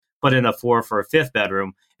put in a 4 for a fifth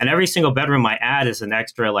bedroom. And every single bedroom I add is an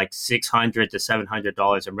extra like $600 to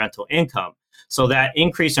 $700 in rental income. So that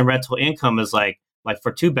increase in rental income is like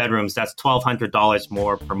for two bedrooms, that's $1,200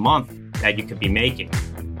 more per month that you could be making.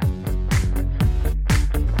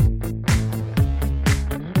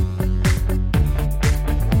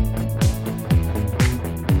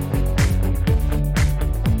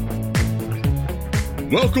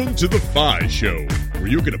 Welcome to The Fi Show, where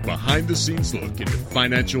you get a behind-the-scenes look into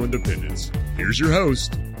financial independence. Here's your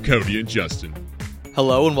host, Cody and Justin.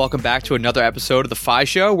 Hello, and welcome back to another episode of The Fi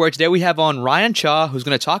Show, where today we have on Ryan Chaw, who's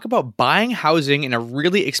going to talk about buying housing in a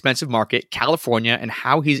really expensive market, California, and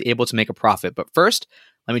how he's able to make a profit. But first,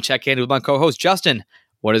 let me check in with my co-host, Justin.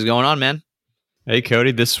 What is going on, man? Hey,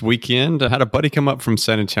 Cody, this weekend I had a buddy come up from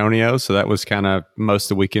San Antonio, so that was kind of most of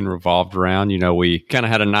the weekend revolved around. You know, we kind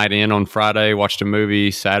of had a night in on Friday, watched a movie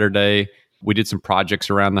Saturday. We did some projects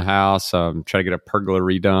around the house, try to get a pergola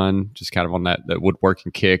redone, just kind of on that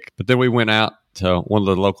woodworking kick. But then we went out to one of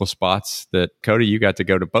the local spots that, Cody, you got to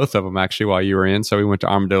go to both of them actually while you were in. So we went to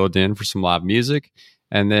Armadillo Den for some live music.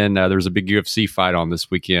 And then there was a big UFC fight on this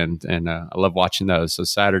weekend, and I love watching those. So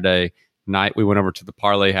Saturday night, we went over to the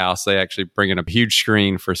Parlay House. They actually bring in a huge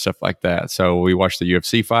screen for stuff like that. So we watched the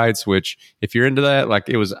UFC fights, which if you're into that, like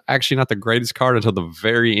it was actually not the greatest card until the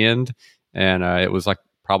very end. And it was like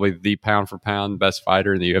probably the pound for pound best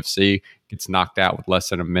fighter in the UFC gets knocked out with less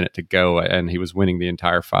than a minute to go. And he was winning the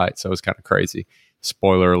entire fight. So it was kind of crazy.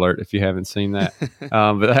 Spoiler alert if you haven't seen that.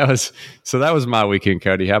 But that was my weekend,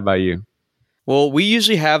 Cody. How about you? Well, we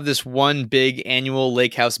usually have this one big annual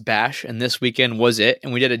lake house bash, and this weekend was it.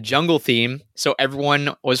 And we did a jungle theme, so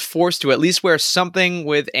everyone was forced to at least wear something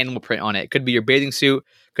with animal print on it. It could be your bathing suit,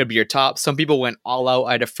 could be your top. Some people went all out.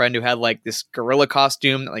 I had a friend who had like this gorilla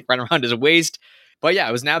costume that like ran around his waist. But yeah,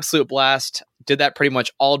 it was an absolute blast. Did that pretty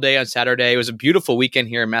much all day on Saturday. It was a beautiful weekend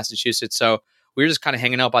here in Massachusetts, so we were just kind of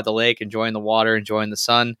hanging out by the lake, enjoying the water, enjoying the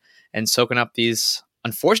sun, and soaking up these,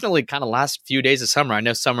 unfortunately, kind of last few days of summer. I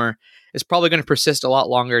know summer is probably going to persist a lot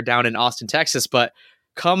longer down in Austin, Texas, but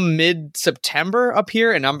come mid-September up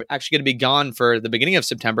here, and I'm actually going to be gone for the beginning of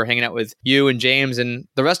September, hanging out with you and James and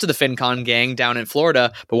the rest of the FinCon gang down in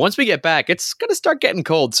Florida. But once we get back, it's going to start getting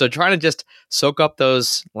cold, so trying to just soak up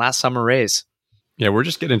those last summer rays. Yeah, we're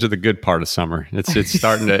just getting into the good part of summer. It's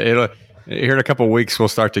starting to, here in a couple of weeks, we'll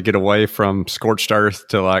start to get away from scorched earth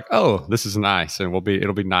to like, oh, this is nice, and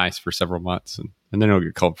it'll be nice for several months, and then it'll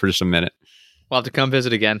get cold for just a minute. We'll have to come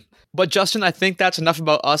visit again. But Justin, I think that's enough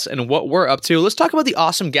about us and what we're up to. Let's talk about the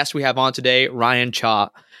awesome guest we have on today, Ryan Chaw.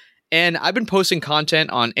 And I've been posting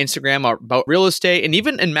content on Instagram about real estate. And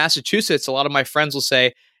even in Massachusetts, a lot of my friends will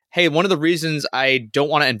say, hey, one of the reasons I don't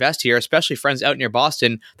want to invest here, especially friends out near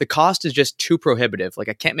Boston, the cost is just too prohibitive. Like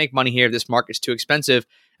I can't make money here. This market's too expensive.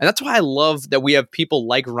 And that's why I love that we have people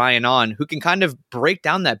like Ryan on who can kind of break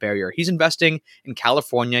down that barrier. He's investing in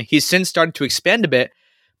California. He's since started to expand a bit,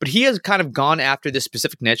 but he has kind of gone after this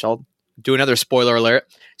specific niche. I'll do another spoiler alert,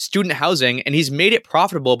 student housing, and he's made it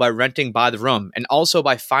profitable by renting by the room and also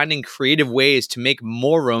by finding creative ways to make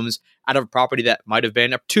more rooms out of a property that might have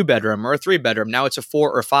been a 2-bedroom or a 3-bedroom. Now it's a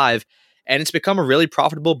 4 or 5, and it's become a really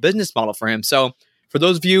profitable business model for him. So for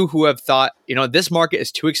those of you who have thought, this market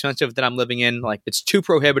is too expensive that I'm living in, like it's too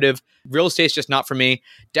prohibitive, real estate's just not for me,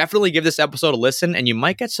 definitely give this episode a listen and you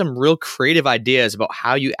might get some real creative ideas about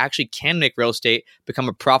how you actually can make real estate become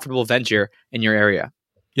a profitable venture in your area.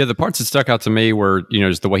 Yeah, the parts that stuck out to me were,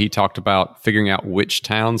 just the way he talked about figuring out which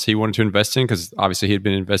towns he wanted to invest in, because obviously he had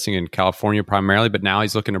been investing in California primarily, but now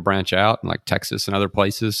he's looking to branch out in like Texas and other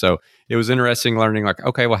places. So it was interesting learning like,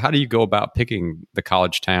 okay, well, how do you go about picking the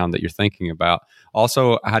college town that you're thinking about?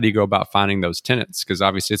 Also, how do you go about finding those tenants? Because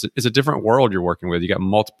obviously it's a different world you're working with. You got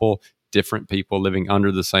multiple different people living under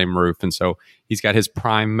the same roof. And so he's got his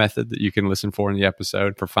prime method that you can listen for in the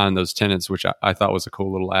episode for finding those tenants, which I thought was a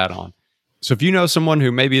cool little add-on. So if you know someone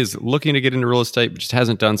who maybe is looking to get into real estate, but just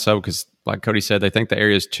hasn't done so because, like Cody said, they think the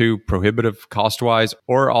area is too prohibitive cost-wise,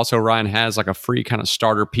 or also Ryan has like a free kind of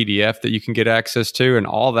starter PDF that you can get access to, and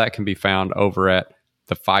all that can be found over at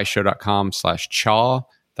thefishow.com/chaw.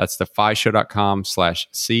 That's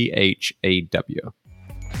thefishow.com/CHAW.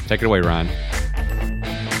 Take it away, Ryan.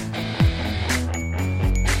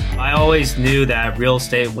 I always knew that real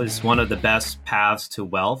estate was one of the best paths to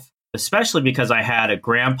wealth, especially because I had a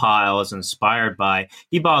grandpa I was inspired by.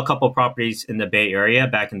 He bought a couple properties in the Bay Area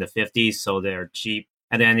back in the 50s, so they're cheap.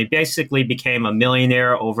 And then he basically became a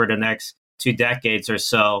millionaire over the next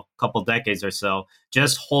couple decades or so,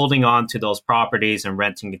 just holding on to those properties and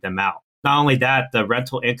renting them out. Not only that, the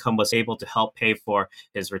rental income was able to help pay for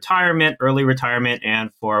his retirement, early retirement,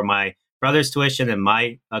 and for my brother's tuition and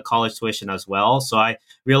my college tuition as well. So I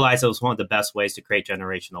realized it was one of the best ways to create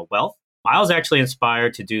generational wealth. I was actually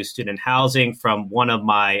inspired to do student housing from one of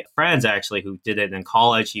my friends, actually, who did it in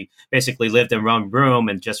college. He basically lived in one room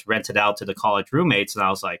and just rented out to the college roommates. And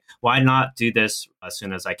I was like, why not do this as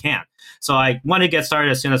soon as I can? So I wanted to get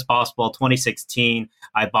started as soon as possible. 2016,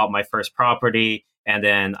 I bought my first property. And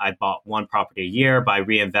then I bought one property a year by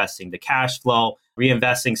reinvesting the cash flow,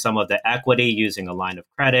 reinvesting some of the equity using a line of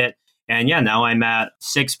credit. And yeah, now I'm at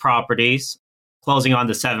 6 properties, closing on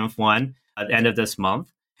the 7th one at the end of this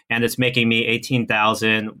month. And it's making me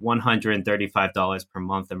 $18,135 per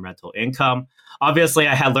month in rental income. Obviously,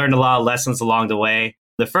 I had learned a lot of lessons along the way.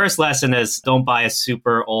 The first lesson is don't buy a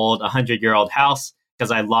super old 100-year-old house,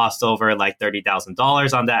 because I lost over like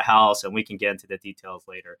 $30,000 on that house, and we can get into the details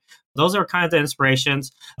later. Those are kind of the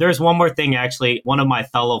inspirations. There's one more thing, actually. One of my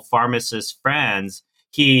fellow pharmacist friends,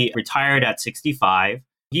 he retired at 65.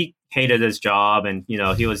 He hated his job, and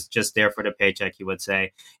he was just there for the paycheck, he would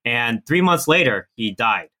say. And 3 months later, he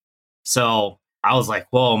died. So I was like,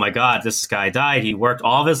 whoa, my God, this guy died. He worked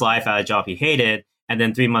all of his life at a job he hated. And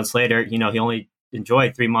then 3 months later, he only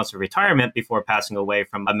enjoyed 3 months of retirement before passing away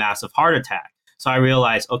from a massive heart attack. So I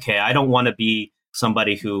realized, okay, I don't want to be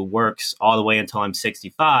somebody who works all the way until I'm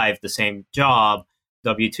 65, the same job,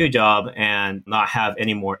 W-2 job, and not have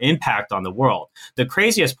any more impact on the world. The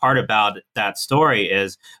craziest part about that story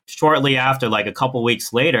is shortly after, like a couple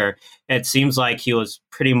weeks later, it seems like he was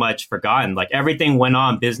pretty much forgotten. Like everything went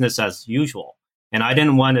on business as usual. And I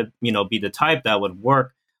didn't want to, be the type that would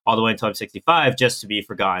work all the way until I'm 65 just to be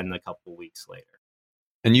forgotten a couple weeks later.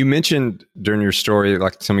 And you mentioned during your story,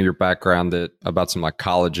 like some of your background about some like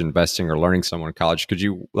college investing or learning someone in college.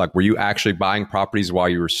 Were you actually buying properties while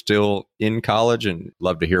you were still in college? And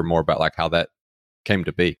love to hear more about like how that came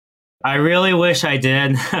to be. I really wish I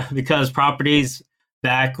did because properties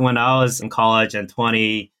back when I was in college in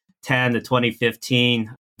 2010 to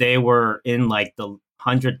 2015, they were in like the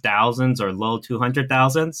 100,000s or low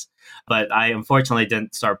 200,000s. But I unfortunately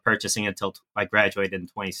didn't start purchasing until I graduated in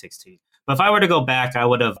 2016. But if I were to go back, I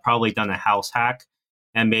would have probably done a house hack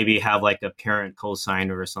and maybe have like a parent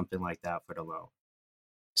co-signer or something like that for the loan.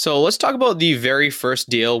 So let's talk about the very first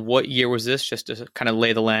deal. What year was this, just to kind of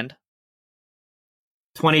lay the land?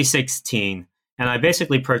 2016. And I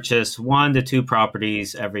basically purchased 1 to 2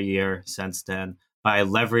 properties every year since then by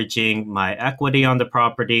leveraging my equity on the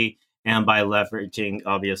property and by leveraging,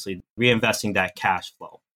 obviously, reinvesting that cash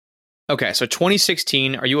flow. Okay, so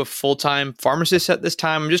 2016, are you a full-time pharmacist at this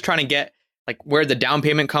time? I'm just trying to get like where did the down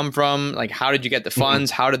payment come from? Like how did you get the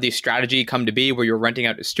funds? How did the strategy come to be where you're renting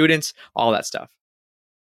out to students? All that stuff.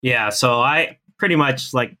 Yeah, so I pretty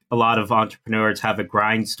much, like a lot of entrepreneurs, have a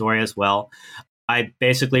grind story as well. I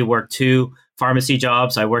basically worked 2 pharmacy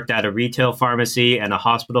jobs. I worked at a retail pharmacy and a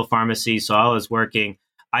hospital pharmacy. So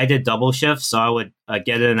I did double shifts. So I would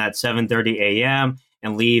get in at 7:30 a.m.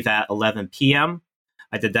 and leave at 11 p.m.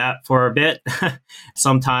 I did that for a bit,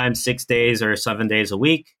 sometimes 6 days or 7 days a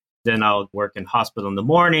week. Then I'll work in hospital in the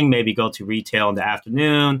morning, maybe go to retail in the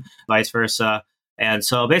afternoon, vice versa. And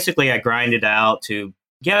so basically I grinded out to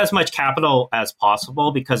get as much capital as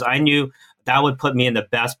possible because I knew that would put me in the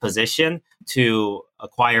best position to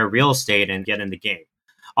acquire real estate and get in the game.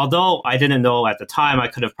 Although I didn't know at the time, I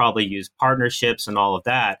could have probably used partnerships and all of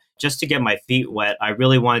that. Just to get my feet wet, I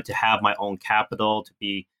really wanted to have my own capital to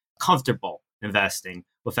be comfortable investing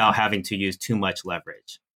without having to use too much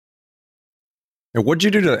leverage. And what did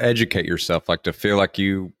you do to educate yourself, like to feel like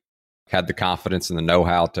you had the confidence and the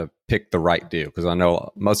know-how to pick the right deal? Because I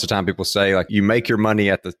know most of the time people say like you make your money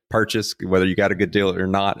at the purchase, whether you got a good deal or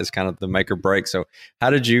not is kind of the make or break. So how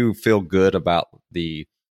did you feel good about the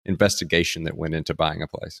investigation that went into buying a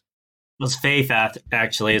place? It was faith,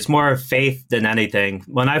 actually. It's more faith than anything.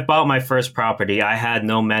 When I bought my first property, I had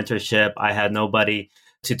no mentorship. I had nobody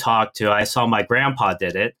to talk to. I saw my grandpa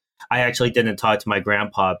did it. I actually didn't talk to my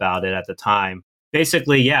grandpa about it at the time.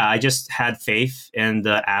 Basically, yeah, I just had faith in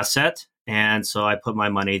the asset. And so I put my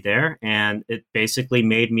money there and it basically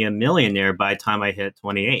made me a millionaire by the time I hit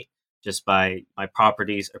 28, just by my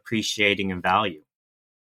properties appreciating in value.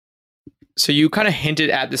 So you kind of hinted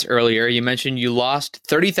at this earlier. You mentioned you lost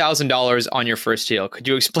 $30,000 on your first deal. Could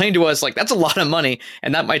you explain to us, like, that's a lot of money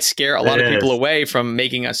and that might scare a lot of people away from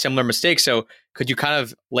making a similar mistake. So could you kind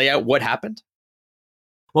of lay out what happened?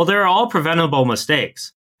 Well, they're all preventable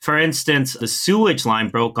mistakes. For instance, the sewage line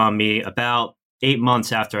broke on me about 8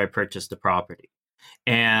 months after I purchased the property.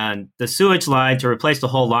 And the sewage line, to replace the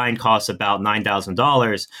whole line, costs about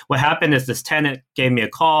 $9,000. What happened is this tenant gave me a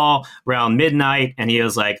call around midnight and he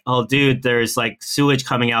was like, oh, dude, there's like sewage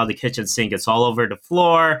coming out of the kitchen sink. It's all over the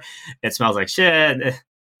floor. It smells like shit.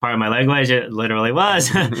 part of my language, it literally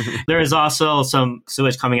was. There was also some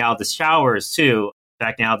sewage coming out of the showers too,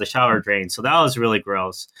 backing out of the shower drain. So that was really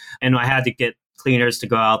gross. And I had to get cleaners to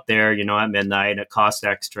go out there, at midnight. It cost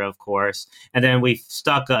extra, of course. And then we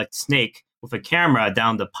stuck a snake with a camera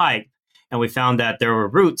down the pipe. And we found that there were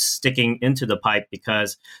roots sticking into the pipe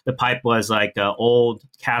because the pipe was like an old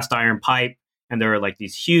cast iron pipe. And there were like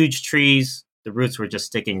these huge trees. The roots were just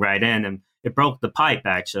sticking right in. And it broke the pipe,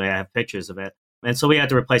 actually. I have pictures of it. And so we had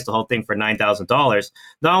to replace the whole thing for $9,000.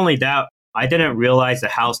 Not only that, I didn't realize the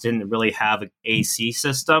house didn't really have an AC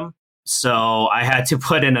system. So I had to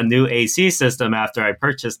put in a new AC system after I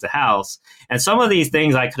purchased the house. And some of these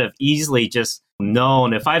things I could have easily just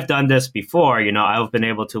known. If I've done this before, I've been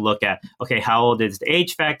able to look at, okay, how old is the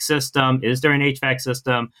HVAC system? Is there an HVAC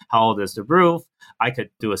system? How old is the roof? I could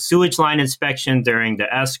do a sewage line inspection during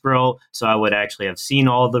the escrow. So I would actually have seen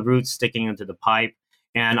all the roots sticking into the pipe.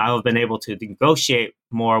 And I have been able to negotiate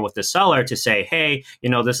more with the seller to say, hey,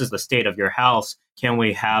 this is the state of your house. Can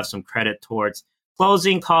we have some credit towards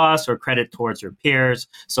closing costs or credit towards repairs?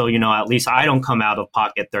 So, at least I don't come out of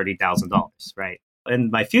pocket $30,000, right?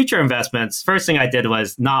 In my future investments, first thing I did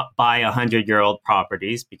was not buy 100-year-old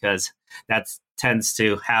properties because that tends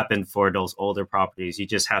to happen for those older properties. You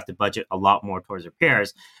just have to budget a lot more towards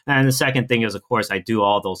repairs. And the second thing is, of course, I do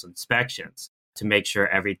all those inspections to make sure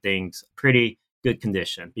everything's pretty good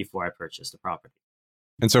condition before I purchase the property.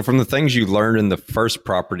 And so from the things you learned in the first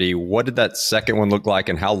property, what did that second one look like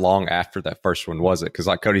and how long after that first one was it? Because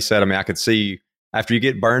like Cody said, I could see after you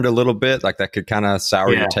get burned a little bit, like that could kind of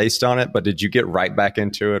sour your taste on it. But did you get right back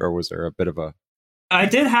into it or was there a bit of a... I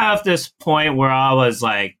did have this point where I was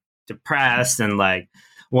like depressed and like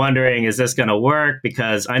wondering, is this going to work?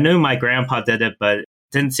 Because I knew my grandpa did it, but it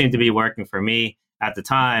didn't seem to be working for me at the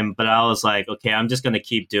time. But I was like, okay, I'm just going to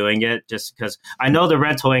keep doing it just because I know the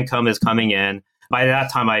rental income is coming in. By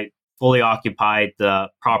that time, I fully occupied the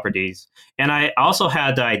properties. And I also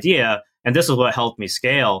had the idea, and this is what helped me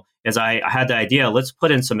scale, is I had the idea, let's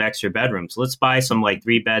put in some extra bedrooms. Let's buy some like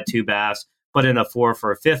 3-bed, 2 baths, put in a 4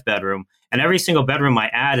 for a 5th bedroom. And every single bedroom I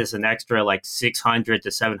add is an extra like $600 to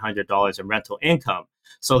 $700 in rental income.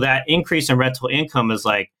 So that increase in rental income is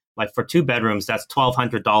like for 2 bedrooms, that's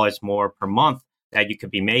 $1,200 more per month that you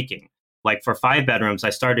could be making. Like for 5 bedrooms,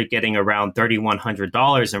 I started getting around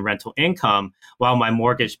 $3,100 in rental income, while my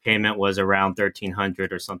mortgage payment was around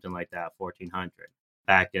 $1,300 or something like that, $1,400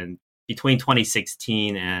 back in between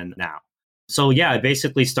 2016 and now. So yeah, I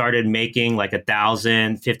basically started making like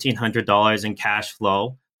 $1,000, $1,500 in cash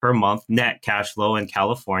flow per month, net cash flow in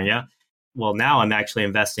California. Well, now I'm actually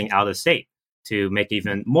investing out of state to make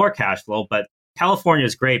even more cash flow. But California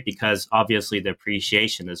is great because obviously the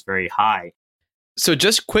appreciation is very high. So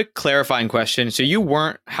just quick clarifying question. So you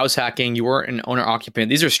weren't house hacking, you weren't an owner occupant.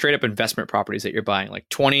 These are straight up investment properties that you're buying, like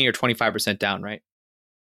 20 or 25% down, right?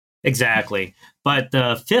 Exactly. But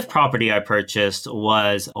the 5th property I purchased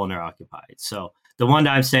was owner occupied. So the one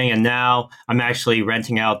that I'm staying in now, I'm actually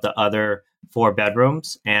renting out the other 4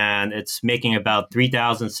 bedrooms and it's making about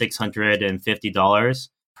 $3,650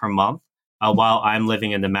 per month while I'm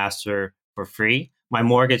living in the master for free. My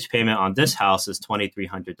mortgage payment on this house is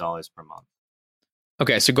 $2,300 per month.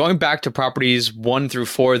 Okay, so going back to properties 1 through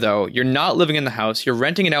 4, though, you're not living in the house. You're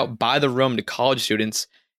renting it out by the room to college students.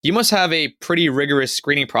 You must have a pretty rigorous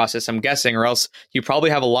screening process, I'm guessing, or else you probably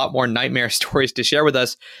have a lot more nightmare stories to share with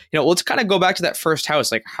us. Let's kind of go back to that first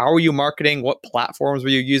house. Like, how are you marketing? What platforms were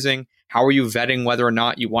you using? How are you vetting whether or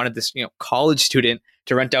not you wanted this, college student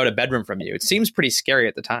to rent out a bedroom from you? It seems pretty scary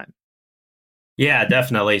at the time. Yeah,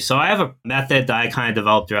 definitely. So I have a method that I kind of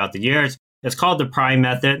developed throughout the years. It's called the PRIME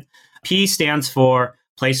method. P stands for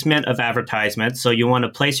placement of advertisements. So you want to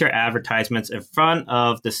place your advertisements in front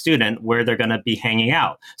of the student where they're going to be hanging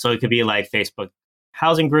out. So it could be like Facebook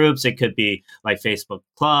housing groups. It could be like Facebook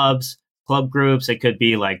clubs, club groups. It could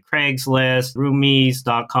be like Craigslist,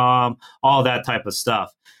 roomies.com, all that type of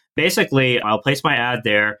stuff. Basically, I'll place my ad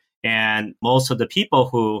there and most of the people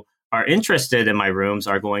who are interested in my rooms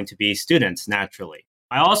are going to be students naturally.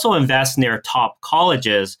 I also invest near top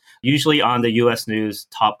colleges, usually on the U.S. News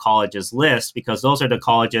top colleges list, because those are the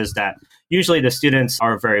colleges that usually the students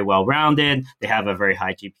are very well-rounded. They have a very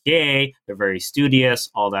high GPA. They're very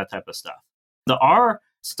studious, all that type of stuff. The R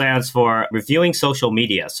stands for reviewing social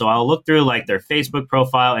media. So I'll look through like their Facebook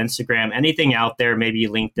profile, Instagram, anything out there, maybe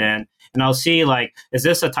LinkedIn, and I'll see like, is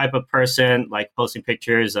this a type of person like posting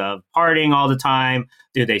pictures of partying all the time?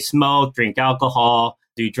 Do they smoke, drink alcohol?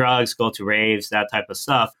 Do drugs, go to raves, that type of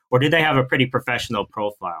stuff? Or do they have a pretty professional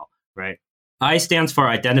profile, right? I stands for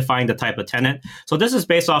identifying the type of tenant. So this is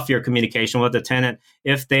based off your communication with the tenant.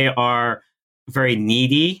 If they are very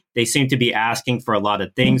needy. They seem to be asking for a lot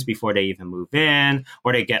of things before they even move in,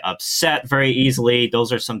 or they get upset very easily.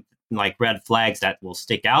 Those are some like red flags that will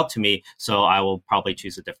stick out to me. So I will probably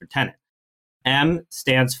choose a different tenant. M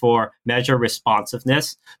stands for measure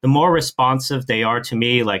responsiveness. The more responsive they are to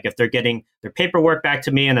me, like if they're getting their paperwork back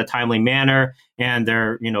to me in a timely manner and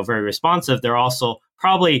they're, very responsive, they're also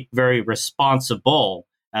probably very responsible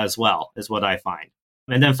as well, is what I find.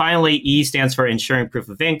 And then finally, E stands for ensuring proof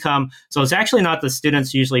of income. So it's actually not the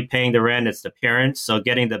students usually paying the rent, it's the parents. So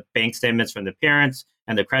getting the bank statements from the parents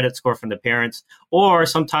and the credit score from the parents. Or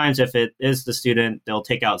sometimes if it is the student, they'll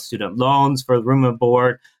take out student loans for room and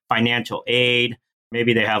board, financial aid.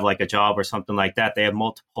 Maybe they have like a job or something like that. They have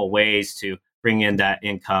multiple ways to bring in that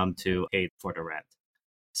income to pay for the rent.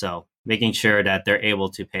 So making sure that they're able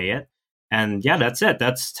to pay it. And yeah, that's it.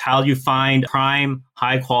 That's how you find prime,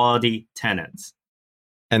 high quality tenants.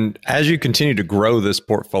 And as you continue to grow this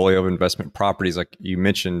portfolio of investment properties, like you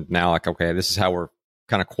mentioned now, like, okay, this is how we're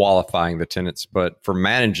kind of qualifying the tenants. But for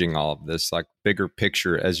managing all of this, like bigger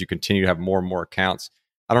picture, as you continue to have more and more accounts,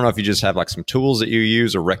 I don't know if you just have like some tools that you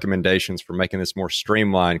use or recommendations for making this more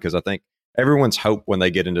streamlined, because I think everyone's hope when they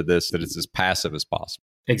get into this that it's as passive as possible.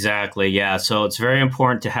 Exactly. Yeah. So it's very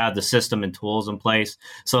important to have the system and tools in place.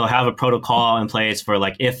 So have a protocol in place for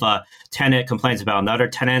like if a tenant complains about another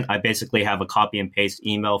tenant, I basically have a copy and paste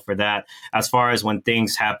email for that. As far as when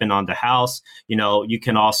things happen on the house, you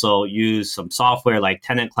can also use some software like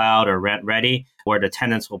Tenant Cloud or Rent Ready, where the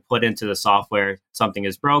tenants will put into the software something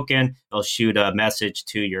is broken. They'll shoot a message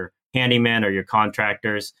to your handyman or your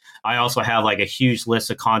contractors. I also have like a huge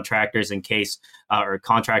list of contractors in case, or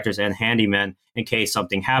contractors and handymen in case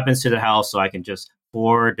something happens to the house. So I can just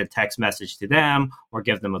forward the text message to them or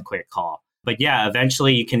give them a quick call. But yeah,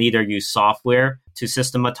 eventually you can either use software to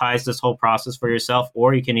systematize this whole process for yourself,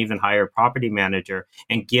 or you can even hire a property manager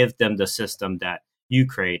and give them the system that you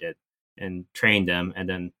created and train them and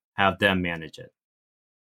then have them manage it.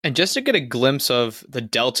 And just to get a glimpse of the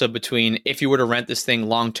delta between if you were to rent this thing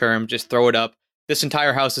long term, just throw it up, this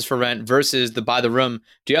entire house is for rent, versus the buy the room,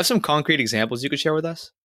 do you have some concrete examples you could share with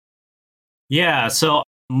us? Yeah, so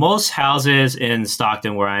most houses in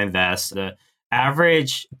Stockton where I invest, the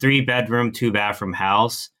average 3-bedroom, 2-bathroom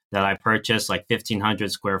house that I purchased, like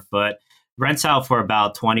 1,500 square foot, rents out for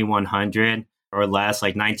about 2,100 or less,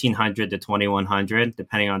 like 1,900 to 2,100,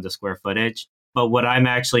 depending on the square footage. But what I'm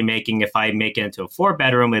actually making, if I make it into a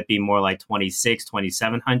 4-bedroom, it'd be more like 2,600,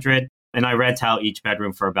 2,700. And I rent out each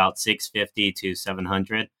bedroom for about 650 to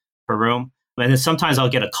 700 per room. And then sometimes I'll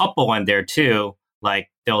get a couple in there too. Like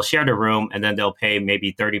they'll share the room and then they'll pay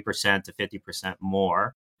maybe 30% to 50%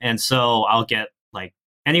 more. And so I'll get like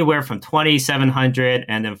anywhere from 2,700.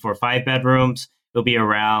 And then for 5 bedrooms, it'll be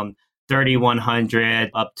around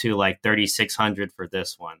 3,100 up to like 3,600 for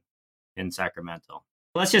this one in Sacramento.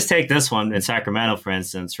 Let's just take this one in Sacramento, for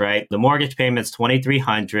instance, right? The mortgage payment's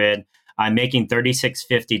 $2,300. I'm making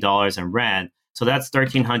 $3,650 in rent. So that's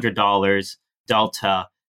 $1,300 delta.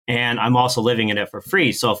 And I'm also living in it for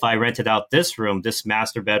free. So if I rented out this room, this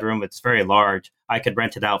master bedroom, it's very large, I could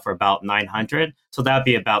rent it out for about $900. So that'd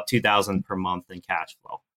be about $2,000 per month in cash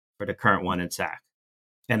flow for the current one in Sac.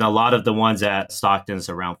 And a lot of the ones at Stockton is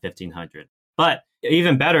around $1,500. But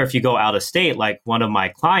even better if you go out of state, like one of my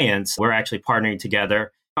clients, we're actually partnering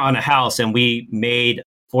together on a house and we made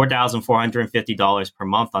 $4,450 per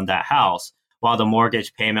month on that house, while the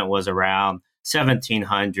mortgage payment was around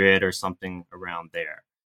 $1,700 or something around there.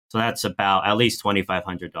 So that's about at least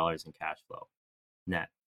 $2,500 in cash flow net.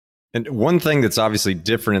 And one thing that's obviously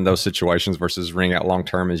different in those situations versus renting out long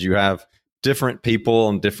term is you have different people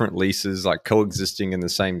on different leases, like coexisting in the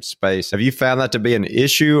same space. Have you found that to be an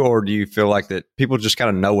issue, or do you feel like that people just kind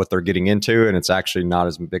of know what they're getting into and it's actually not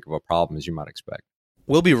as big of a problem as you might expect?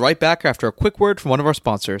 We'll be right back after a quick word from one of our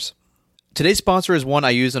sponsors. Today's sponsor is one I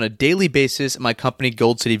use on a daily basis at my company,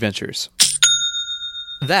 Gold City Ventures.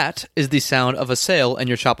 That is the sound of a sale in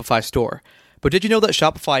your Shopify store. But did you know that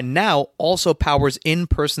Shopify now also powers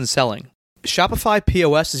in-person selling? Shopify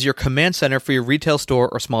POS is your command center for your retail store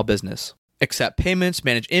or small business. Accept payments,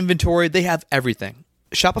 manage inventory, they have everything.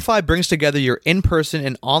 Shopify brings together your in-person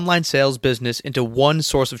and online sales business into one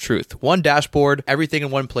source of truth, one dashboard, everything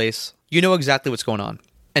in one place. You know exactly what's going on.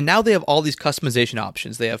 And now they have all these customization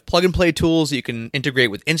options. They have plug-and-play tools that you can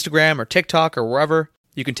integrate with Instagram or TikTok or wherever.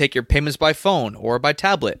 You can take your payments by phone or by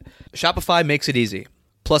tablet. Shopify makes it easy.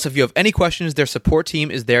 Plus, if you have any questions, their support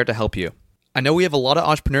team is there to help you. I know we have a lot of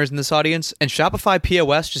entrepreneurs in this audience, and Shopify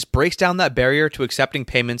POS just breaks down that barrier to accepting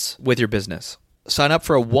payments with your business. Sign up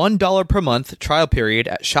for a $1 per month trial period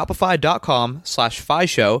at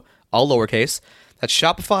shopify.com/FISHOW, all lowercase. That's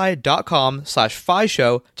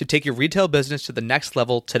shopify.com/Fi-Show to take your retail business to the next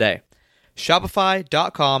level today.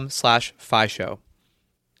 Shopify.com/Fi-Show.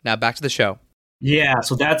 Now back to the show. Yeah,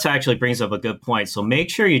 so that's actually brings up a good point. So make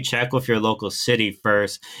sure you check with your local city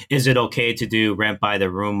first. Is it okay to do rent by the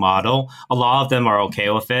room model? A lot of them are okay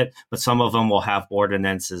with it, but some of them will have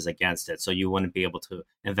ordinances against it. So you wouldn't be able to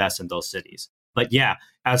invest in those cities. But yeah,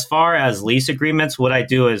 as far as lease agreements, what I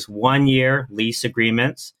do is 1 year lease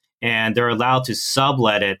agreements, and they're allowed to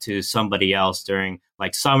sublet it to somebody else during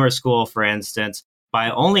like summer school, for instance. But I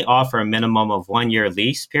only offer a minimum of 1 year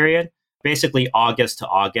lease period, basically August to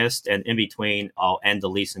August, and in between, I'll end the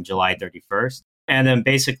lease on July 31st. And then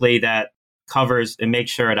basically that covers and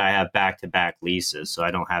makes sure that I have back-to-back leases so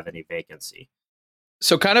I don't have any vacancy.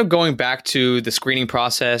 So kind of going back to the screening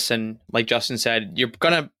process, and like Justin said, you're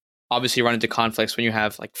going to obviously run into conflicts when you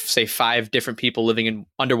have like, say, 5 different people living in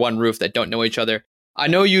under one roof that don't know each other. I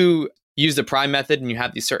know you use the prime method and you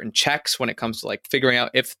have these certain checks when it comes to like figuring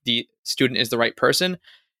out if the student is the right person.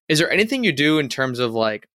 Is there anything you do in terms of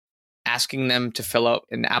like asking them to fill out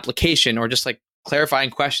an application or just like clarifying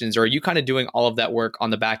questions, or are you kind of doing all of that work on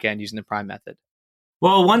the back end using the prime method?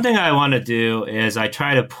 Well, one thing I want to do is I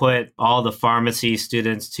try to put all the pharmacy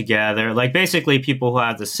students together, like basically people who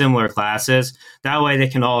have the similar classes. That way they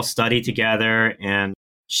can all study together and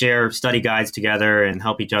share study guides together and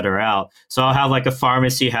help each other out. So I'll have like a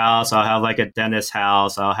pharmacy house, I'll have like a dentist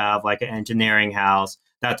house, I'll have like an engineering house,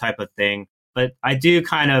 that type of thing. But I do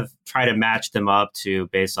kind of try to match them up to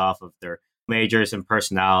based off of their majors and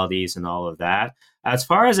personalities and all of that. As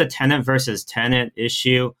far as a tenant versus tenant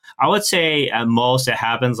issue, I would say at most it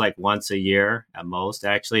happens like once a year at most.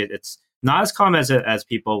 Actually, it's not as common as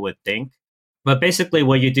people would think. But basically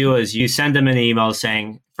what you do is you send them an email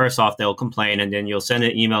saying, first off, they'll complain, and then you'll send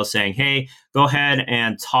an email saying, hey, go ahead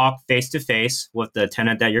and talk face to face with the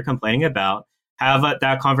tenant that you're complaining about, have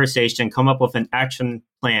that conversation, come up with an action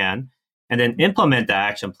plan, and then implement the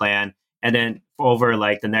action plan. And then over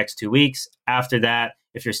like the next 2 weeks after that,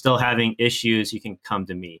 if you're still having issues, you can come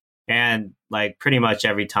to me. And like pretty much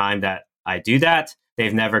every time that I do that,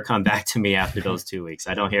 they've never come back to me after those 2 weeks.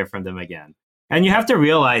 I don't hear from them again. And you have to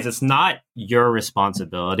realize it's not your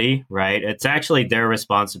responsibility, right? It's actually their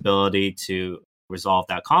responsibility to resolve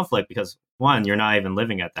that conflict because one, you're not even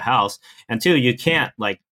living at the house. And two, you can't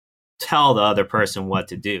like tell the other person what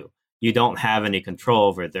to do. You don't have any control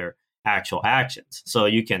over their actual actions. So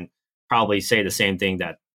you can probably say the same thing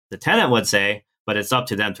that the tenant would say, but it's up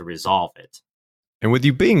to them to resolve it. And with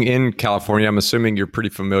you being in California, I'm assuming you're pretty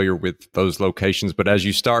familiar with those locations. But as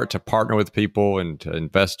you start to partner with people and to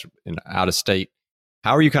invest in out of state,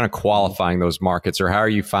 how are you kind of qualifying those markets, or how are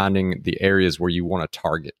you finding the areas where you want to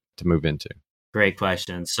target to move into? Great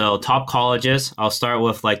question. So top colleges, I'll start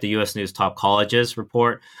with like the US News top colleges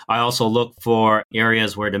report. I also look for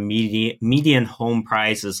areas where the median home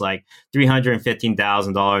price is like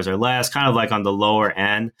 $315,000 or less, kind of like on the lower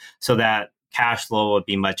end, so that cash flow would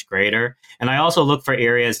be much greater. And I also look for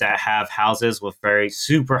areas that have houses with very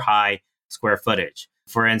super high square footage.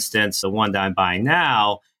 For instance, the one that I'm buying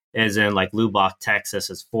now is in like Lubbock, Texas.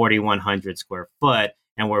 It's 4,100 square foot.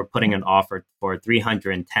 And we're putting an offer for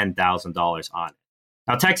 $310,000 on it.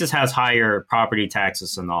 Now, Texas has higher property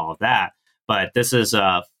taxes and all of that, but this is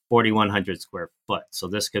a 4,100 square foot. So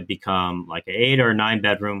this could become like an 8 or 9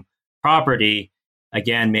 bedroom property,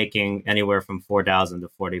 again, making anywhere from $4,000 to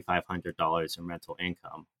 $4,500 in rental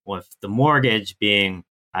income. With the mortgage being,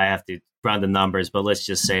 I have to run the numbers, but let's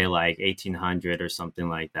just say like 1,800 or something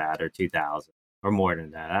like that, or 2,000 or more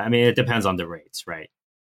than that. I mean, it depends on the rates, right?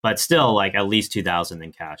 But still, like at least 2,000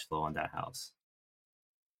 in cash flow on that house.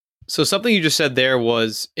 So something you just said there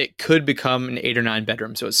was it could become an 8 or 9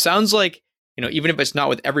 bedroom. So it sounds like, you know, even if it's not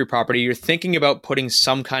with every property, you're thinking about putting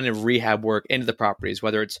some kind of rehab work into the properties,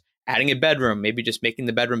 whether it's adding a bedroom, maybe just making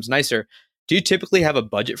the bedrooms nicer. Do you typically have a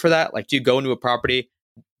budget for that? Like, do you go into a property,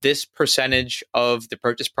 this percentage of the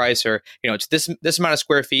purchase price, or, you know, it's this amount of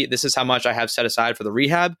square feet, this is how much I have set aside for the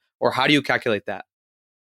rehab, or how do you calculate that?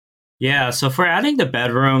 Yeah, so for adding the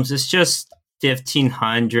bedrooms, it's just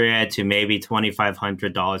 $1,500 to maybe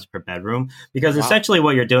 $2,500 per bedroom, because essentially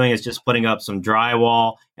what you're doing is just putting up some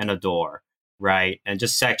drywall and a door, right? And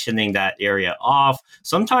just sectioning that area off.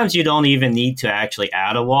 Sometimes you don't even need to actually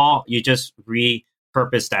add a wall. You just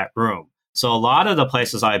repurpose that room. So a lot of the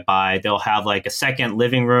places I buy, they'll have like a second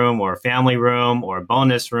living room or a family room or a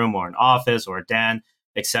bonus room or an office or a den,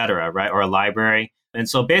 etc., right? Or a library. And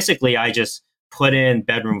so basically I just put in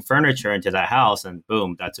bedroom furniture into that house and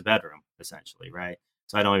boom, that's a bedroom essentially, right?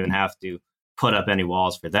 So I don't even have to put up any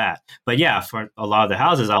walls for that. But yeah, for a lot of the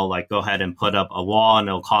houses, I'll like go ahead and put up a wall and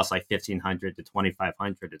it'll cost like $1,500 to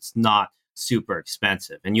 $2,500. It's not super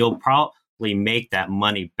expensive. And you'll probably make that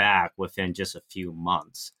money back within just a few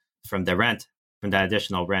months from the rent, from that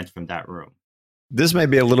additional rent from that room. This may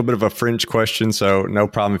be a little bit of a fringe question, so no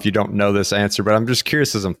problem if you don't know this answer, but I'm just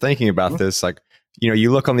curious as I'm thinking about this, like,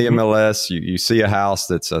 you look on the MLS, you see a house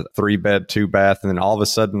that's a 3-bed, 2-bath, and then all of a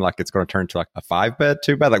sudden, like, it's going to turn to like a 5-bed,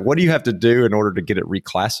 2-bath. Like, what do you have to do in order to get it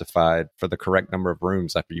reclassified for the correct number of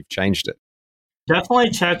rooms after you've changed it? Definitely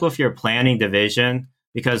check with your planning division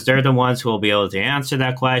because they're the ones who will be able to answer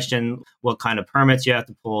that question, what kind of permits you have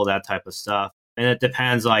to pull, that type of stuff. And it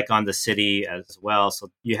depends like on the city as well. So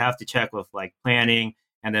you have to check with like planning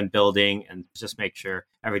and then building and just make sure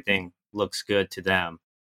everything looks good to them.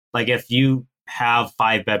 Like if you have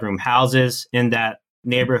 5-bedroom houses in that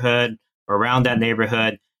neighborhood or around that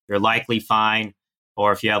neighborhood, you're likely fine.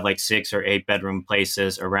 Or if you have like 6 or 8-bedroom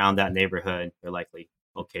places around that neighborhood, you're likely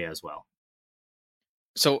okay as well.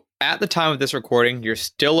 So at the time of this recording, you're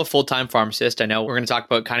still a full-time pharmacist. I know we're going to talk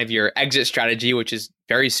about kind of your exit strategy, which is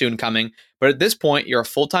very soon coming. But at this point, you're a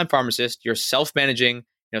full-time pharmacist. You're self-managing,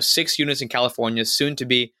 6 units in California, soon to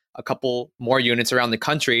be a couple more units around the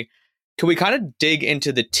country. Can we kind of dig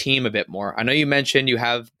into the team a bit more? I know you mentioned you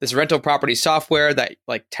have this rental property software that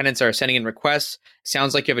like tenants are sending in requests.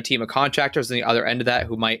 Sounds like you have a team of contractors on the other end of that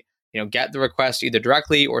who might, get the request either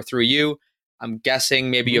directly or through you. I'm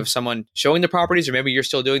guessing maybe you have someone showing the properties or maybe you're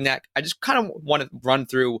still doing that. I just kind of want to run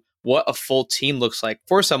through what a full team looks like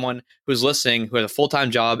for someone who's listening, who has a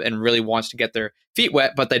full-time job and really wants to get their feet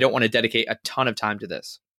wet, but they don't want to dedicate a ton of time to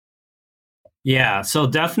this. Yeah, so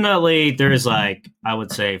definitely there's like, I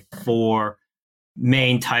would say 4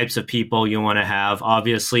 main types of people you want to have.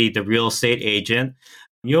 Obviously, the real estate agent.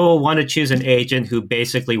 You'll want to choose an agent who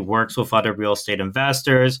basically works with other real estate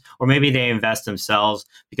investors, or maybe they invest themselves,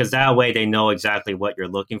 because that way they know exactly what you're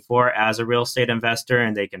looking for as a real estate investor,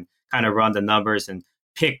 and they can kind of run the numbers and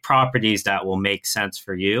pick properties that will make sense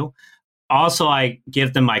for you. Also, I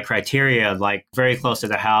give them my criteria, like very close to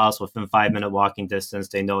the house, within 5-minute walking distance.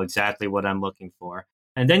 They know exactly what I'm looking for.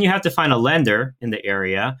 And then you have to find a lender in the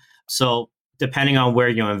area. So depending on where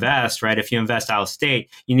you invest, right? If you invest out of state,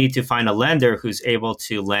 you need to find a lender who's able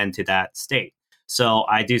to lend to that state. So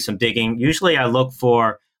I do some digging. Usually I look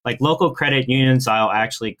for like local credit unions. I'll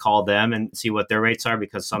actually call them and see what their rates are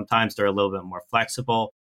because sometimes they're a little bit more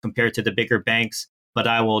flexible compared to the bigger banks. But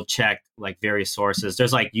I will check like various sources.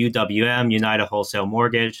 There's like UWM, United Wholesale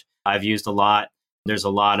Mortgage. I've used a lot. There's a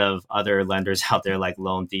lot of other lenders out there like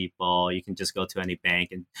Loan Depot. You can just go to any bank.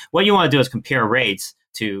 And what you want to do is compare rates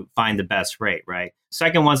to find the best rate, right?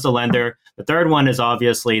 Second one's the lender. The third one is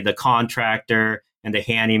obviously the contractor and the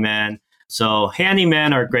handyman. So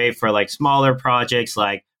handymen are great for like smaller projects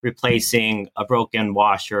like replacing a broken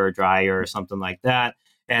washer or dryer or something like that.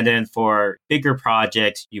 And then for bigger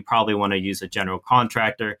projects, you probably want to use a general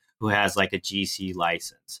contractor who has like a GC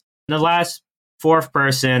license. And the last 4th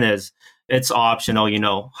person is it's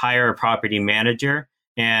optional, hire a property manager.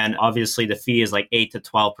 And obviously the fee is like 8 to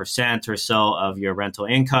 12% or so of your rental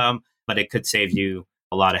income, but it could save you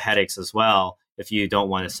a lot of headaches as well if you don't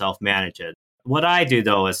want to self-manage it. What I do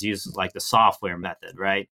though is use like the software method,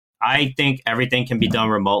 right? I think everything can be done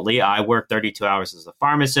remotely. I work 32 hours as a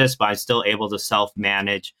pharmacist, but I'm still able to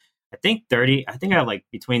self-manage. I think I have like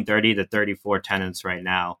between 30 to 34 tenants right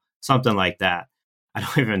now, something like that. I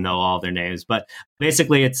don't even know all their names, but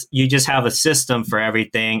basically you just have a system for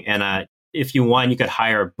everything. And if you want, you could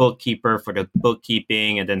hire a bookkeeper for the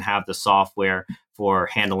bookkeeping and then have the software for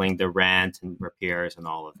handling the rent and repairs and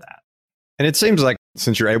all of that. And it seems like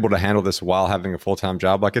since you're able to handle this while having a full-time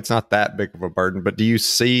job, like it's not that big of a burden, but do you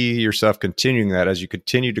see yourself continuing that as you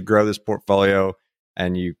continue to grow this portfolio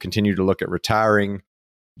and you continue to look at retiring?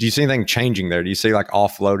 Do you see anything changing there? Do you see like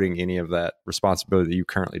offloading any of that responsibility that you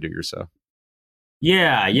currently do yourself?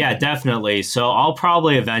 Yeah, definitely. So I'll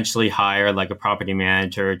probably eventually hire like a property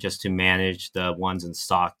manager just to manage the ones in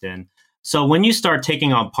Stockton. So when you start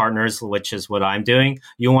taking on partners, which is what I'm doing,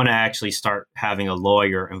 you want to actually start having a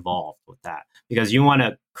lawyer involved with that because you want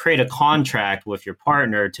to create a contract with your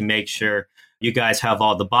partner to make sure you guys have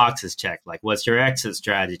all the boxes checked. Like, what's your exit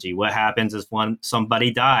strategy? What happens if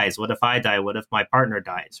somebody dies? What if I die? What if my partner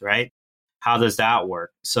dies, right? How does that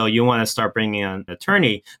work? So you want to start bringing in an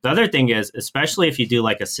attorney. The other thing is, especially if you do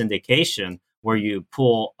like a syndication where you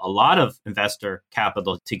pull a lot of investor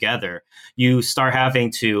capital together, you start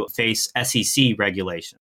having to face SEC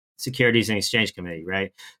regulation, Securities and Exchange Committee,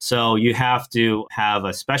 right? So you have to have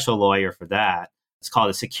a special lawyer for that. It's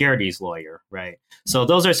called a securities lawyer, right? So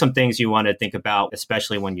those are some things you want to think about,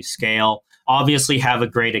 especially when you scale. Obviously, have a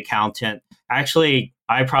great accountant. Actually,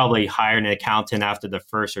 I probably hired an accountant after the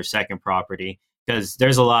first or second property. because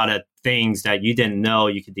there's a lot of things that you didn't know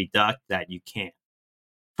you could deduct that you can't.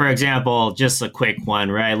 For example, just a quick one,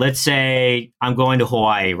 right? Let's say I'm going to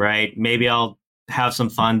Hawaii, right? Maybe I'll have some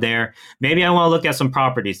fun there. Maybe I want to look at some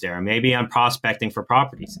properties there. Maybe I'm prospecting for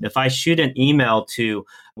properties. If I shoot an email to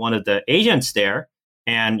one of the agents there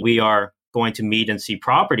and we are going to meet and see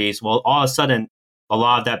properties, well, all of a sudden, a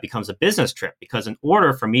lot of that becomes a business trip, because in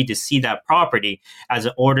order for me to see that property as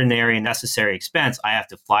an ordinary and necessary expense, I have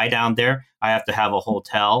to fly down there. I have to have a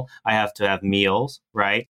hotel. I have to have meals,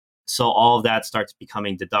 right? So all of that starts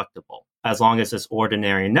becoming deductible as long as it's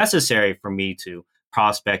ordinary and necessary for me to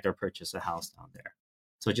prospect or purchase a house down there.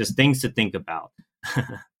 So just things to think about.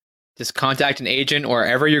 Just contact an agent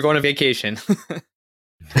wherever you're going on vacation.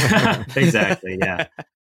 Exactly, yeah.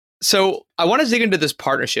 So I want to dig into this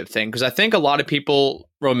partnership thing, because I think a lot of people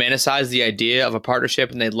romanticize the idea of a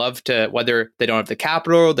partnership, and they love to, whether they don't have the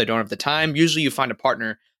capital, they don't have the time, usually you find a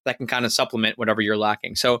partner that can kind of supplement whatever you're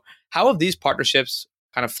lacking. So how have these partnerships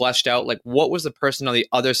kind of fleshed out? Like, what was the person on the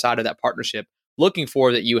other side of that partnership looking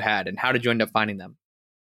for that you had, and how did you end up finding them?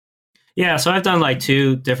 Yeah, so I've done like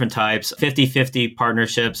two different types, 50-50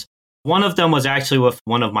 partnerships. One of them was actually with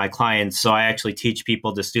one of my clients. So I actually teach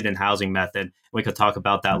people the student housing method. We could talk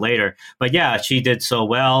about that later. But yeah, she did so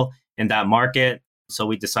well in that market. So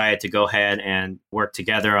we decided to go ahead and work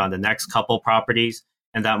together on the next couple properties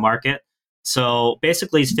in that market. So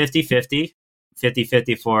basically it's 50-50,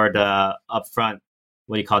 50-50 for the upfront,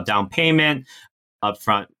 what do you call, down payment,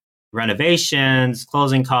 upfront renovations,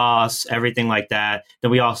 closing costs, everything like that. Then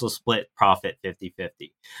we also split profit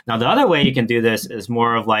 50-50. Now, the other way you can do this is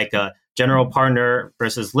more of like a general partner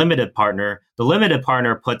versus limited partner. The limited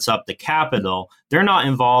partner puts up the capital. They're not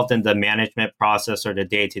involved in the management process or the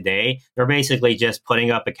day-to-day. They're basically just putting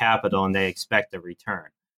up a capital and they expect a return,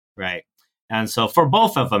 right? And so for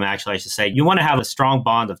both of them, actually, I should say, you want to have a strong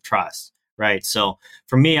bond of trust, right? So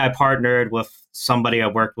for me, I partnered with somebody I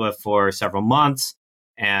worked with for several months,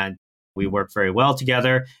 and we work very well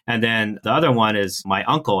together. And then the other one is my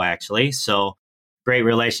uncle, actually. So great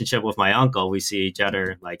relationship with my uncle. We see each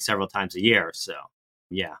other like several times a year. So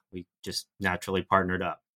yeah, we just naturally partnered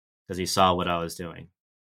up because he saw what I was doing.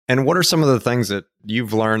 And what are some of the things that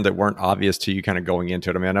you've learned that weren't obvious to you kind of going into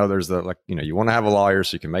it? I mean, I know there's the, like, you want to have a lawyer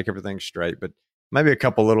so you can make everything straight, but maybe a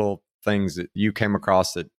couple little things that you came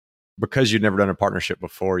across that because you'd never done a partnership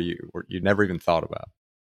before, you never even thought about.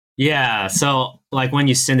 Yeah. So like when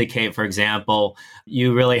you syndicate, for example,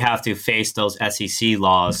 you really have to face those SEC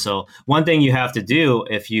laws. So one thing you have to do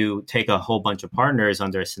if you take a whole bunch of partners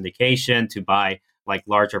under a syndication to buy like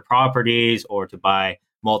larger properties or to buy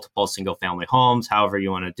multiple single family homes, however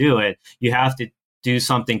you want to do it, you have to do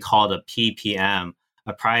something called a PPM,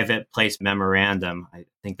 a private place memorandum. I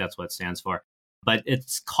think that's what it stands for. But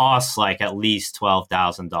it costs like at least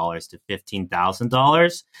 $12,000 to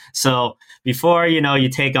 $15,000. So before, you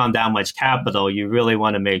take on that much capital, you really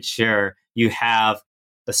want to make sure you have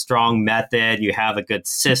a strong method, you have a good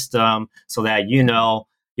system so that,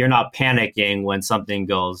 you're not panicking when something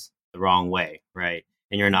goes the wrong way, right?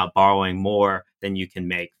 And you're not borrowing more than you can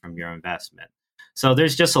make from your investment. So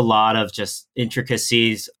there's just a lot of just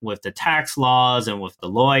intricacies with the tax laws and with the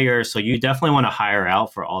lawyers. So you definitely want to hire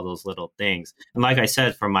out for all those little things. And like I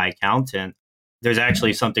said, for my accountant, there's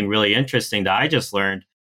actually something really interesting that I just learned.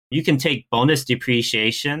 You can take bonus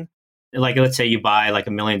depreciation. Like, let's say you buy like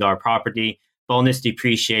 $1 million property, bonus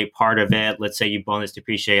depreciate part of it. Let's say you bonus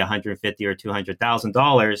depreciate $150,000 or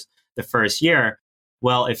 $200,000 the first year.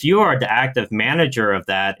 Well, if you are the active manager of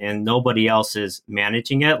that and nobody else is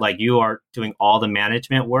managing it, like you are doing all the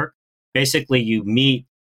management work, basically you meet,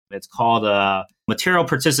 it's called a material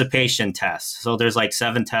participation test. So there's like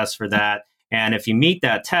 7 tests for that. And if you meet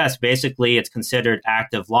that test, basically it's considered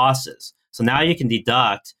active losses. So now you can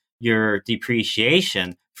deduct your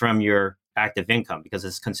depreciation from your active income because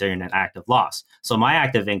it's considered an active loss. So my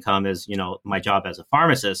active income is, my job as a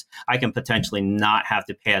pharmacist. I can potentially not have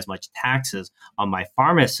to pay as much taxes on my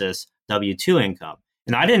pharmacist W-2 income.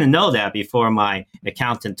 And I didn't know that before my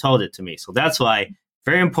accountant told it to me. So that's why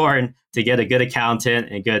very important to get a good accountant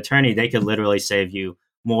and a good attorney. They could literally save you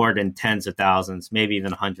more than tens of thousands, maybe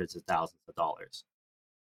even hundreds of thousands of dollars.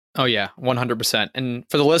 Oh, yeah, 100%. And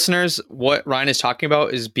for the listeners, what Ryan is talking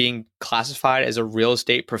about is being classified as a real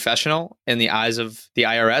estate professional in the eyes of the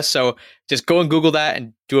IRS. So just go and Google that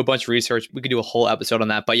and do a bunch of research. We could do a whole episode on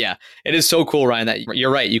that. But yeah, it is so cool, Ryan, that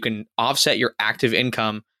you're right. You can offset your active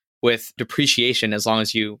income with depreciation as long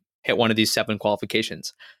as you hit one of these 7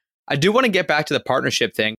 qualifications. I do want to get back to the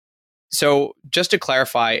partnership thing. So just to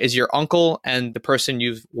clarify, is your uncle and the person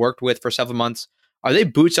you've worked with for several months, are they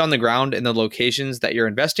boots on the ground in the locations that you're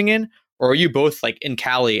investing in? Or are you both like in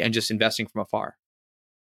Cali and just investing from afar?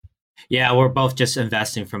 Yeah, we're both just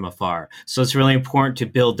investing from afar. So it's really important to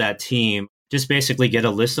build that team. Just basically get a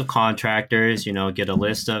list of contractors, get a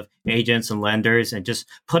list of agents and lenders and just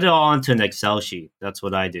put it all into an Excel sheet. That's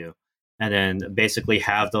what I do. And then basically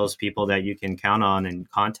have those people that you can count on and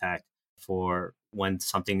contact for when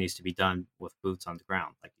something needs to be done with boots on the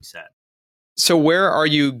ground, like you said. So where are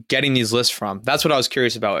you getting these lists from? That's what I was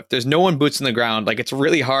curious about. If there's no one boots on the ground, like it's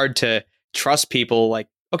really hard to trust people. Like,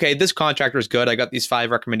 okay, this contractor is good. I got these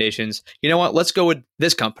 5 recommendations. You know what? Let's go with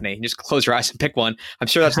this company. Just close your eyes and pick one. I'm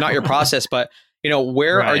sure that's not your process, but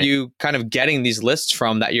where are Right. you kind of getting these lists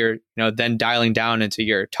from that you're, then dialing down into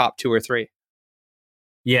your top 2 or 3?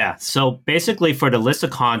 Yeah. So basically, for the list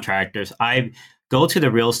of contractors, I go to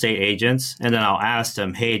the real estate agents and then I'll ask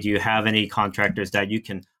them, hey, do you have any contractors that you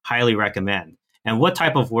can highly recommend? And what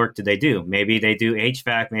type of work do they do? Maybe they do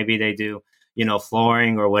HVAC, maybe they do,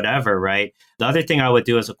 flooring or whatever, right? The other thing I would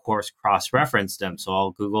do is, of course, cross reference them. So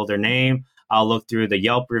I'll Google their name, I'll look through the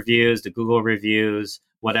Yelp reviews, the Google reviews,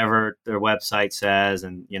 whatever their website says,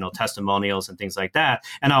 and, testimonials and things like that.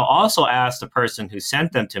 And I'll also ask the person who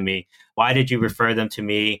sent them to me, why did you refer them to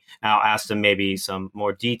me? And I'll ask them maybe some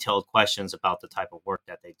more detailed questions about the type of work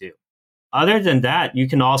that they do. Other than that, you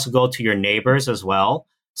can also go to your neighbors as well.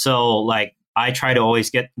 So, like, I try to always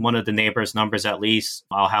get one of the neighbors' numbers at least.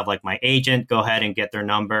 I'll have like my agent go ahead and get their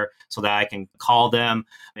number so that I can call them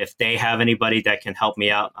if they have anybody that can help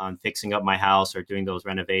me out on fixing up my house or doing those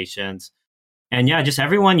renovations. And yeah, just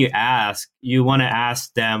everyone you ask, you want to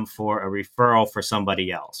ask them for a referral for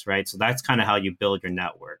somebody else, right? So that's kind of how you build your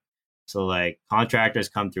network. So, like, contractors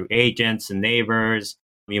come through agents and neighbors.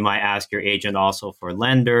 You might ask your agent also for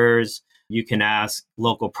lenders. You can ask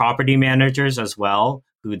local property managers as well,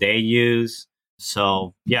 who they use.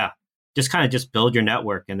 So yeah, just build your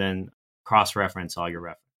network and then cross reference all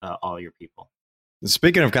your people.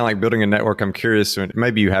 Speaking of kind of like building a network, I'm curious, and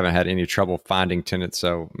maybe you haven't had any trouble finding tenants,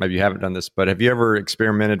 so maybe you haven't done this, but have you ever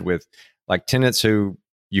experimented with like tenants who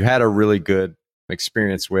you had a really good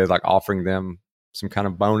experience with, like offering them some kind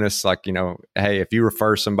of bonus, like, hey, if you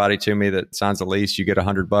refer somebody to me that signs a lease, you get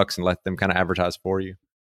 $100 and let them kind of advertise for you?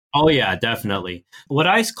 Oh, yeah, definitely. What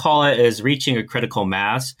I call it is reaching a critical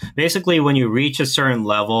mass. Basically, when you reach a certain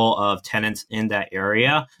level of tenants in that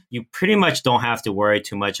area, you pretty much don't have to worry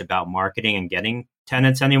too much about marketing and getting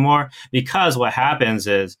tenants anymore. Because what happens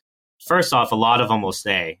is, first off, a lot of them will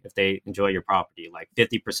stay if they enjoy your property. Like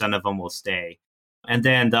 50% of them will stay. And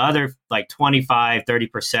then the other, like 25,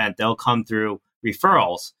 30%, they'll come through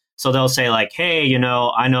referrals. So they'll say, like, hey,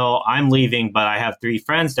 I know I'm leaving, but I have 3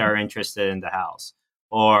 friends that are interested in the house.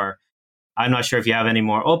 Or I'm not sure if you have any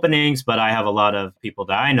more openings, but I have a lot of people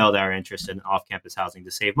that I know that are interested in off-campus housing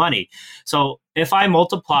to save money. So if I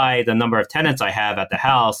multiply the number of tenants I have at the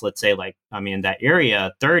house, let's say in that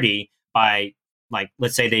area, 30 by, like,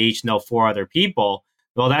 let's say they each know 4 other people.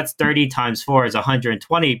 Well, that's 30 times 4 is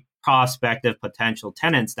 120 prospective potential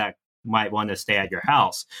tenants that might want to stay at your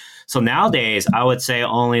house. So nowadays, I would say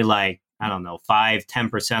only like, I don't know,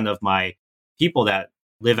 5-10% of my people that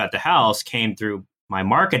live at the house came through my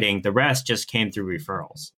marketing. The rest just came through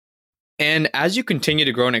referrals. And as you continue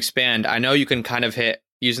to grow and expand, I know you can kind of hit,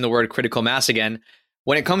 using the word critical mass again,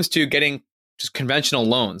 when it comes to getting just conventional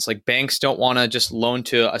loans. Like, banks don't want to just loan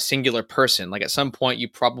to a singular person. Like, at some point, you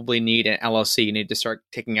probably need an LLC. You need to start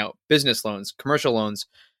taking out business loans, commercial loans.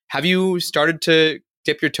 Have you started to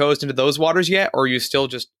dip your toes into those waters yet? Or are you still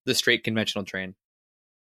just the straight conventional train?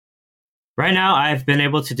 Right now, I've been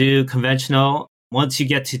able to do conventional. Once you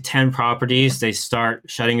get to 10 properties, they start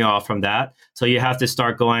shutting you off from that. So you have to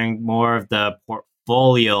start going more of the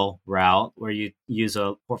portfolio route, where you use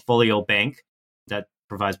a portfolio bank that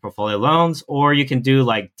provides portfolio loans, or you can do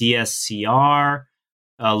like DSCR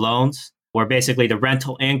loans, where basically the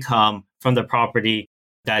rental income from the property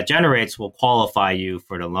that generates will qualify you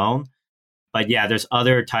for the loan. But yeah, there's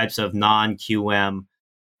other types of non-QM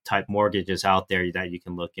type mortgages out there that you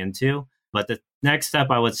can look into. But the next step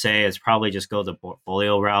I would say is probably just go the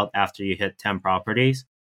portfolio route after you hit 10 properties.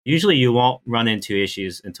 Usually you won't run into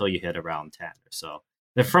issues until you hit around 10 or so.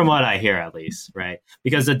 From what I hear, at least, right?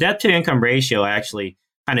 Because the debt to income ratio actually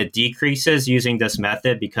kind of decreases using this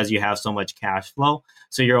method because you have so much cash flow.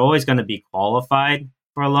 So you're always going to be qualified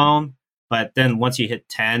for a loan. But then once you hit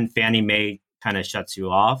 10, Fannie Mae kind of shuts you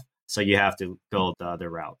off. So you have to go the other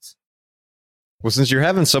routes. Well, since you're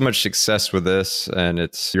having so much success with this and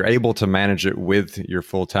you're able to manage it with your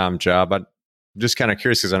full-time job, I'm just kind of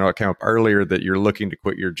curious, because I know it came up earlier that you're looking to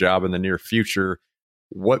quit your job in the near future.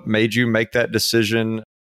 What made you make that decision?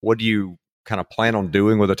 What do you kind of plan on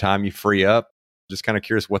doing with the time you free up? Just kind of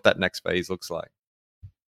curious what that next phase looks like.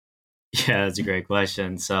 Yeah, that's a great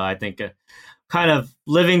question. So I think kind of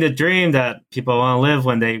living the dream that people want to live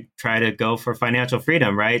when they try to go for financial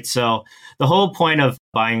freedom, right? So the whole point of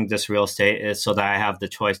buying this real estate is so that I have the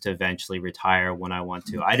choice to eventually retire when I want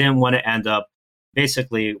to. I didn't want to end up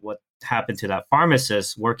basically what happened to that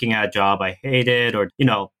pharmacist working at a job I hated or,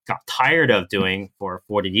 got tired of doing for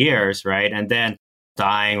 40 years, right? And then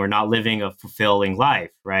dying or not living a fulfilling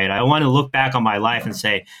life, right? I want to look back on my life and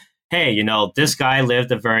say, hey, this guy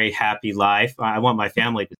lived a very happy life. I want my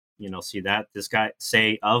family to, see that this guy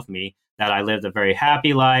say of me that I lived a very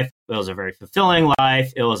happy life. It was a very fulfilling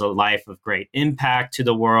life. It was a life of great impact to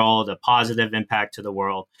the world, a positive impact to the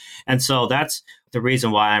world. And so that's the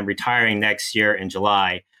reason why I'm retiring next year in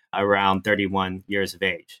July around 31 years of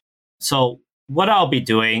age. So what I'll be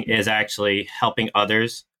doing is actually helping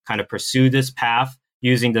others kind of pursue this path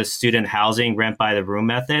using the student housing rent by the room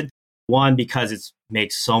method. One, because it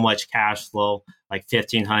makes so much cash flow, like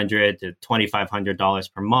 $1,500 to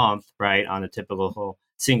 $2,500 per month, right, on a typical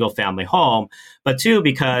single family home. But two,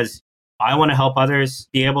 because I want to help others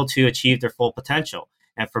be able to achieve their full potential.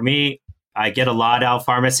 And for me, I get a lot out of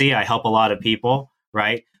pharmacy. I help a lot of people,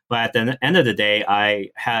 right? But at the end of the day, I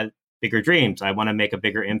had bigger dreams. I want to make a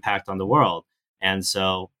bigger impact on the world. And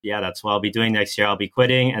so, yeah, that's what I'll be doing next year. I'll be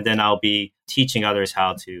quitting and then I'll be teaching others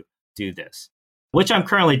how to do this, which I'm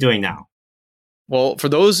currently doing now. Well, for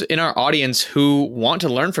those in our audience who want to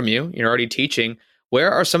learn from you, you're already teaching,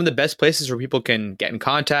 where are some of the best places where people can get in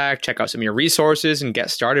contact, check out some of your resources, and get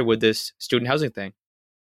started with this student housing thing?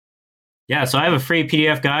 Yeah, so I have a free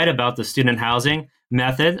PDF guide about the student housing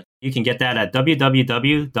method. You can get that at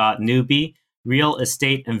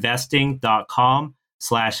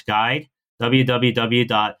www.newbierealestateinvesting.com/guide,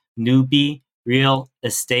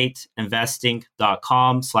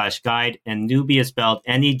 www.newbierealestateinvesting.com/guide, and newbie is spelled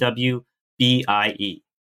NEWBIE.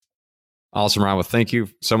 Awesome, Ryan. Well, thank you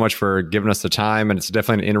so much for giving us the time. And it's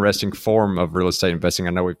definitely an interesting form of real estate investing. I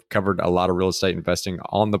know we've covered a lot of real estate investing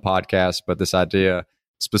on the podcast, but this idea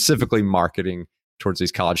specifically marketing towards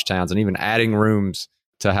these college towns and even adding rooms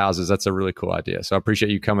to houses, that's a really cool idea. So I appreciate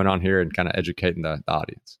you coming on here and kind of educating the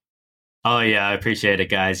audience. Oh, yeah, I appreciate it,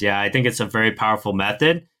 guys. Yeah, I think it's a very powerful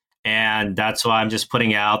method. And that's why I'm just putting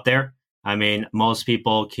it out there. I mean, most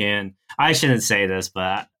people can, I shouldn't say this,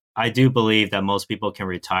 but I do believe that most people can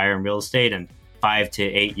retire in real estate in 5 to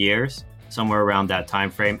 8 years, somewhere around that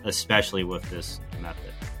time frame, especially with this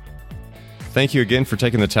method. Thank you again for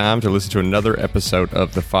taking the time to listen to another episode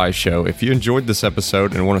of The Fi Show. If you enjoyed this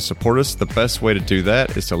episode and want to support us, the best way to do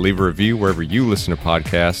that is to leave a review wherever you listen to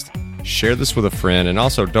podcasts. Share this with a friend, and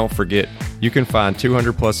also don't forget, you can find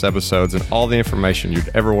 200 plus episodes and all the information you'd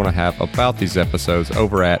ever want to have about these episodes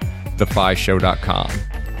over at thefishow.com.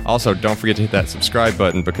 Also, don't forget to hit that subscribe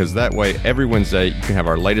button because that way every Wednesday you can have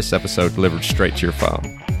our latest episode delivered straight to your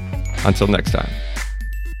phone. Until next time.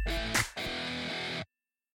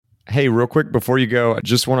 Hey, real quick before you go, I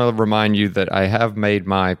just want to remind you that I have made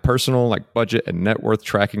my personal budget and net worth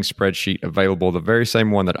tracking spreadsheet available, the very same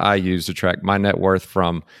one that I use to track my net worth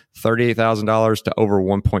from $38,000 to over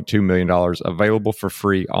 $1.2 million, available for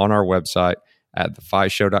free on our website at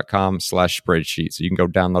thefishow.com/spreadsheet. So you can go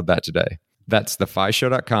download that today. That's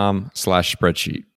thefishow.com/spreadsheet.